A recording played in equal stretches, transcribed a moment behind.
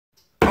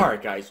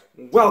Alright guys,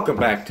 welcome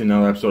back to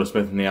another episode of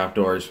Smith in the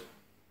Outdoors.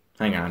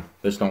 Hang on,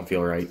 this don't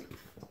feel right.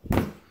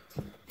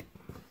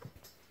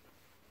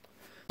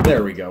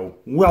 There we go.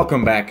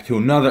 Welcome back to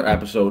another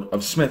episode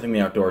of Smith in the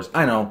Outdoors.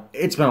 I know,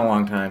 it's been a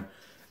long time,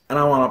 and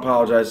I want to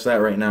apologize for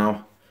that right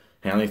now.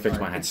 Hey, let me fix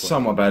my head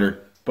somewhat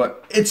better.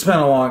 But it's been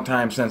a long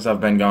time since I've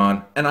been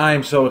gone, and I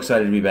am so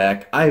excited to be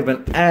back. I've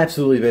been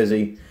absolutely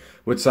busy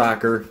with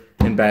soccer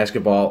and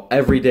basketball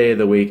every day of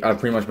the week. I've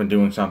pretty much been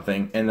doing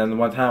something, and then the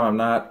one time I'm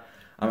not,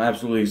 I'm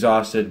absolutely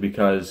exhausted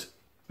because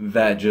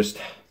that just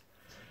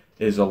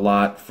is a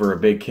lot for a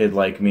big kid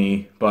like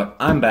me. But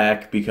I'm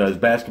back because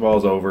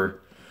basketball's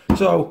over.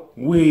 So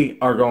we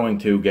are going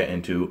to get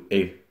into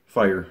a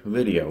fire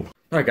video.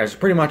 Alright guys, so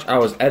pretty much I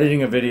was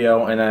editing a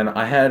video and then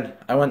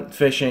I went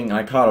fishing and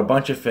I caught a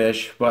bunch of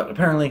fish, but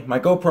apparently my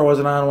GoPro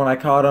wasn't on when I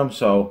caught them,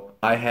 so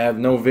I have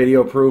no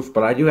video proof,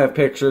 but I do have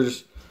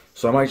pictures,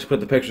 so I might just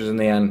put the pictures in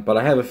the end, but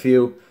I have a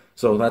few,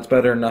 so that's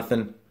better than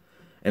nothing.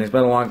 And it's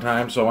been a long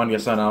time, so I want to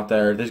get something out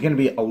there. There's going to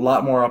be a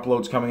lot more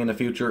uploads coming in the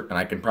future, and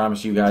I can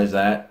promise you guys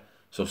that,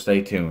 so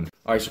stay tuned.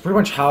 Alright, so pretty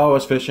much how I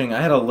was fishing,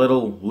 I had a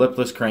little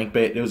lipless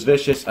crankbait. It was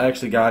vicious. I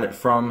actually got it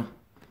from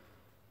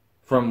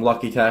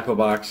Lucky Tackle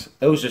Box.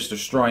 It was just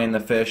destroying the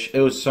fish.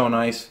 It was so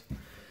nice.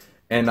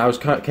 And I was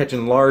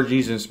catching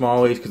largies and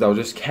smallies because I was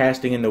just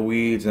casting in the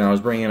weeds, and I was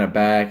bringing it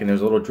back, and there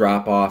was a little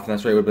drop off, and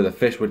that's where the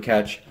fish would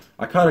catch.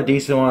 I caught a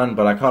decent one,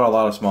 but I caught a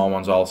lot of small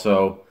ones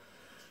also.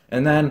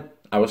 And then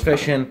I was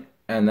fishing,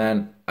 and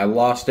then I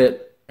lost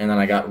it, and then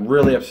I got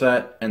really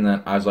upset, and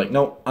then I was like,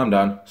 nope, I'm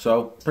done.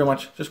 So pretty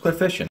much just quit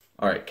fishing.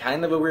 Alright,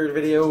 kind of a weird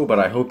video, but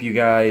I hope you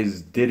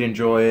guys did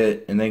enjoy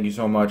it, and thank you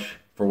so much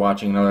for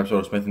watching another episode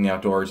of Smith in the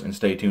Outdoors, and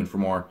stay tuned for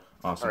more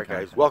awesome content.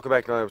 Alright guys, welcome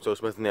back to another episode of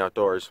Smith in the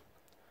Outdoors,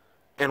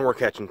 and we're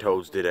catching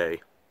toads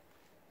today.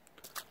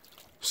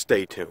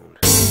 Stay tuned.